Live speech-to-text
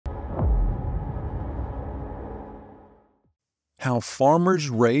How farmers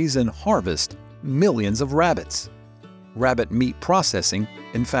raise and harvest millions of rabbits. Rabbit meat processing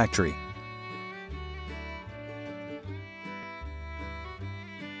in factory.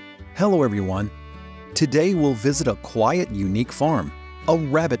 Hello everyone. Today we'll visit a quiet, unique farm, a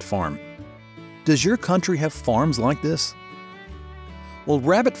rabbit farm. Does your country have farms like this? Well,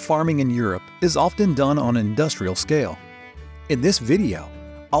 rabbit farming in Europe is often done on an industrial scale. In this video,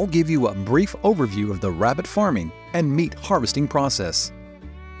 I'll give you a brief overview of the rabbit farming and meat harvesting process.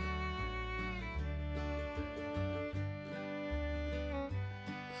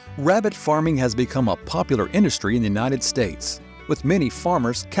 Rabbit farming has become a popular industry in the United States, with many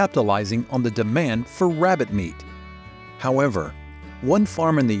farmers capitalizing on the demand for rabbit meat. However, one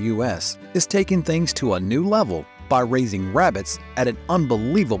farm in the U.S. is taking things to a new level by raising rabbits at an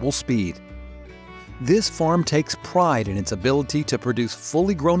unbelievable speed. This farm takes pride in its ability to produce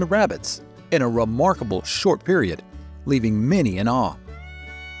fully grown rabbits in a remarkable short period, leaving many in awe.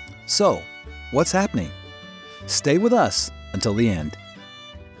 So, what's happening? Stay with us until the end.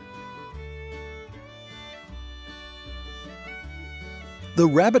 The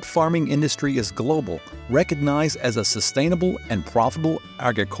rabbit farming industry is global, recognized as a sustainable and profitable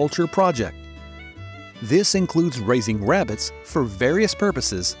agriculture project. This includes raising rabbits for various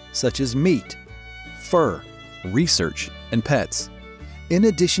purposes such as meat, fur, research, and pets. In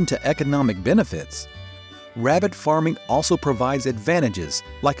addition to economic benefits, rabbit farming also provides advantages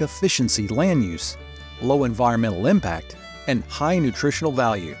like efficiency land use, low environmental impact, and high nutritional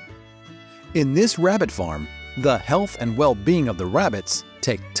value. In this rabbit farm, the health and well-being of the rabbits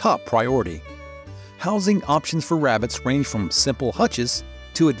take top priority. Housing options for rabbits range from simple hutches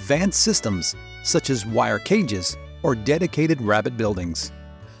to advanced systems such as wire cages or dedicated rabbit buildings.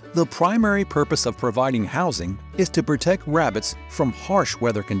 The primary purpose of providing housing is to protect rabbits from harsh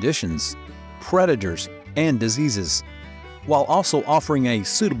weather conditions, predators, and diseases, while also offering a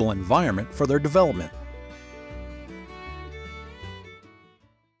suitable environment for their development.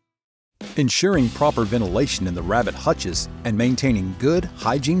 Ensuring proper ventilation in the rabbit hutches and maintaining good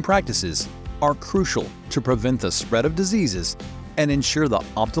hygiene practices are crucial to prevent the spread of diseases and ensure the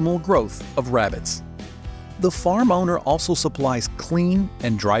optimal growth of rabbits. The farm owner also supplies clean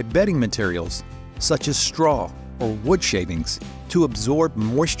and dry bedding materials, such as straw or wood shavings, to absorb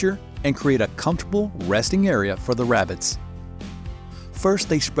moisture and create a comfortable resting area for the rabbits. First,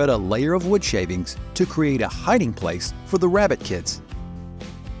 they spread a layer of wood shavings to create a hiding place for the rabbit kids.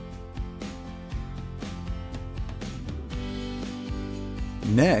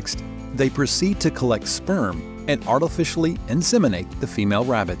 Next, they proceed to collect sperm and artificially inseminate the female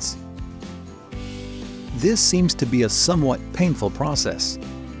rabbits. This seems to be a somewhat painful process.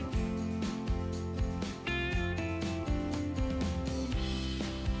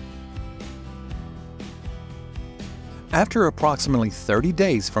 After approximately 30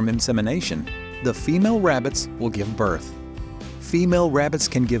 days from insemination, the female rabbits will give birth. Female rabbits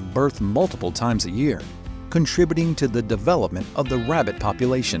can give birth multiple times a year, contributing to the development of the rabbit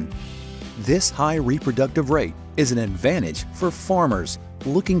population. This high reproductive rate is an advantage for farmers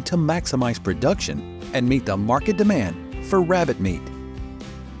looking to maximize production and meet the market demand for rabbit meat.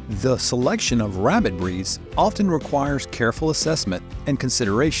 The selection of rabbit breeds often requires careful assessment and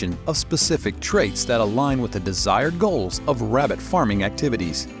consideration of specific traits that align with the desired goals of rabbit farming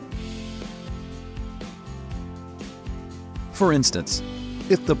activities. For instance,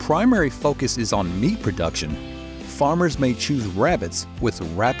 if the primary focus is on meat production, farmers may choose rabbits with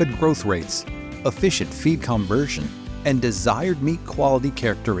rapid growth rates, efficient feed conversion, and desired meat quality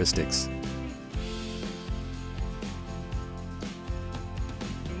characteristics.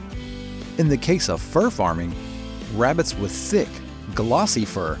 In the case of fur farming, rabbits with thick, glossy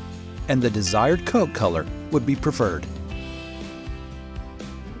fur and the desired coat color would be preferred.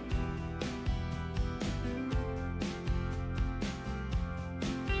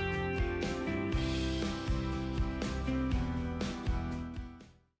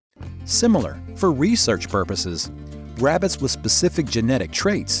 Similar, for research purposes, rabbits with specific genetic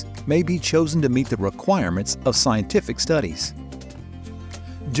traits may be chosen to meet the requirements of scientific studies.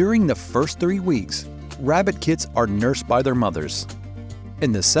 During the first 3 weeks, rabbit kits are nursed by their mothers.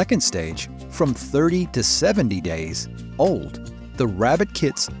 In the second stage, from 30 to 70 days old, the rabbit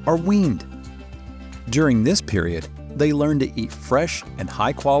kits are weaned. During this period, they learn to eat fresh and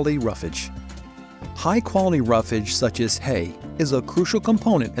high-quality roughage. High-quality roughage such as hay is a crucial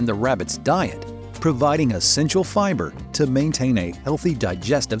component in the rabbit's diet, providing essential fiber to maintain a healthy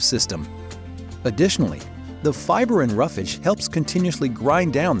digestive system. Additionally, the fiber in roughage helps continuously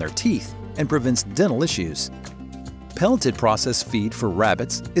grind down their teeth and prevents dental issues. Pelleted processed feed for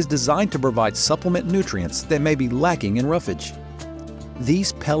rabbits is designed to provide supplement nutrients that may be lacking in roughage,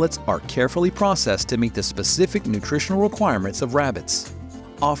 These pellets are carefully processed to meet the specific nutritional requirements of rabbits,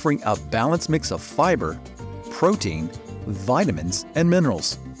 offering a balanced mix of fiber, protein, vitamins, and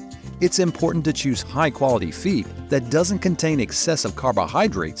minerals. It's important to choose high-quality feed that doesn't contain excessive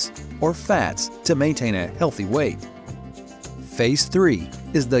carbohydrates or fats to maintain a healthy weight. Phase 3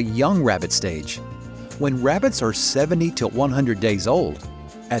 is the young rabbit stage. When rabbits are 70 to 100 days old,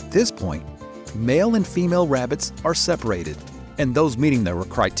 at this point, male and female rabbits are separated, and those meeting the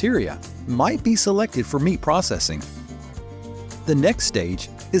criteria might be selected for meat processing. The next stage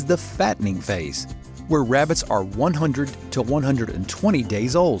is the fattening phase, where rabbits are 100 to 120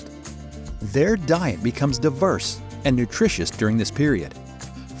 days old. Their diet becomes diverse and nutritious during this period.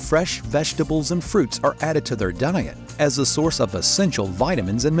 Fresh vegetables and fruits are added to their diet as a source of essential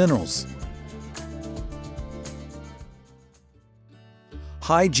vitamins and minerals.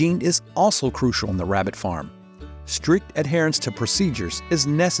 Hygiene is also crucial in the rabbit farm. Strict adherence to procedures is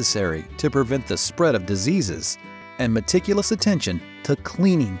necessary to prevent the spread of diseases, and meticulous attention to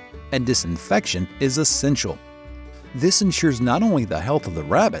cleaning and disinfection is essential. This ensures not only the health of the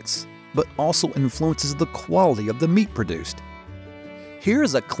rabbits, but also influences the quality of the meat produced. Here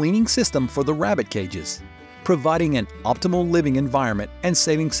is a cleaning system for the rabbit cages, providing an optimal living environment and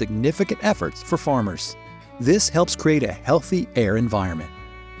saving significant efforts for farmers. This helps create a healthy air environment.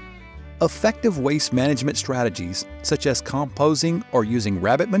 Effective waste management strategies, such as composting or using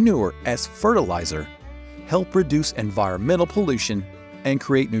rabbit manure as fertilizer, help reduce environmental pollution and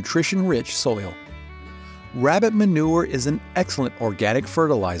create nutrition-rich soil. Rabbit manure is an excellent organic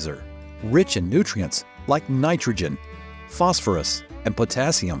fertilizer, rich in nutrients like nitrogen, phosphorus, and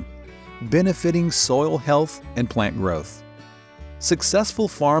potassium, benefiting soil health and plant growth. Successful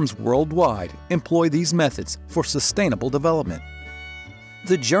farms worldwide employ these methods for sustainable development.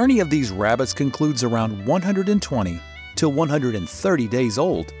 The journey of these rabbits concludes around 120 to 130 days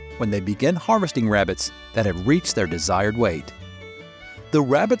old when they begin harvesting rabbits that have reached their desired weight. The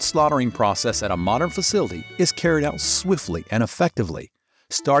rabbit slaughtering process at a modern facility is carried out swiftly and effectively,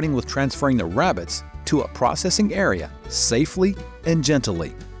 starting with transferring the rabbits to a processing area safely and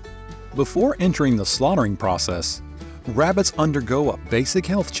gently. Before entering the slaughtering process, rabbits undergo a basic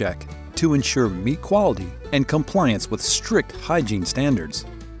health check to ensure meat quality and compliance with strict hygiene standards.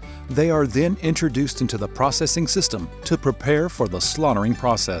 They are then introduced into the processing system to prepare for the slaughtering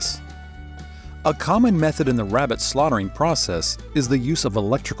process. A common method in the rabbit slaughtering process is the use of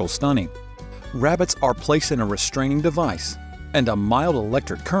electrical stunning. Rabbits are placed in a restraining device, and a mild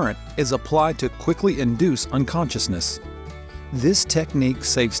electric current is applied to quickly induce unconsciousness. This technique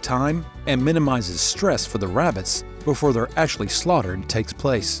saves time and minimizes stress for the rabbits before they're actually slaughtered takes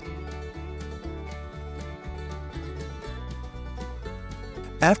place.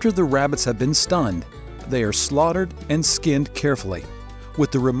 After the rabbits have been stunned, they are slaughtered and skinned carefully, with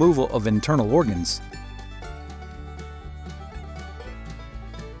the removal of internal organs.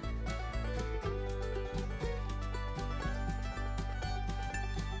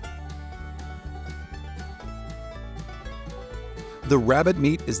 The rabbit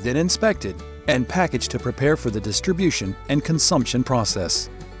meat is then inspected and packaged to prepare for the distribution and consumption process.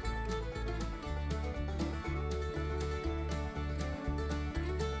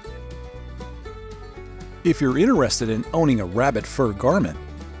 If you're interested in owning a rabbit fur garment,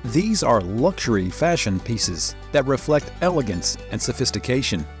 these are luxury fashion pieces that reflect elegance and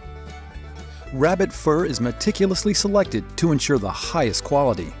sophistication. Rabbit fur is meticulously selected to ensure the highest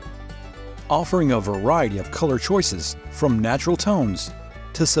quality, offering a variety of color choices from natural tones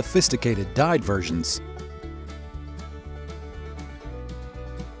to sophisticated dyed versions.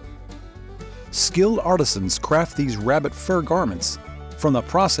 Skilled artisans craft these rabbit fur garments, from the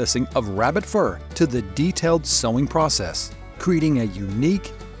processing of rabbit fur to the detailed sewing process, creating a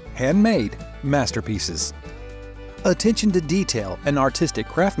unique, handmade masterpieces. Attention to detail and artistic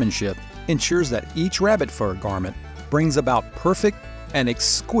craftsmanship ensures that each rabbit fur garment brings about perfect and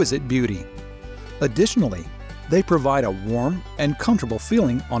exquisite beauty. Additionally, they provide a warm and comfortable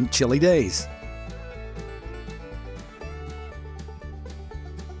feeling on chilly days.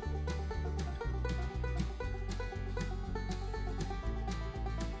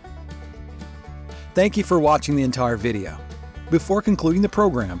 Thank you for watching the entire video. Before concluding the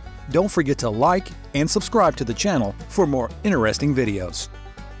program, don't forget to like and subscribe to the channel for more interesting videos.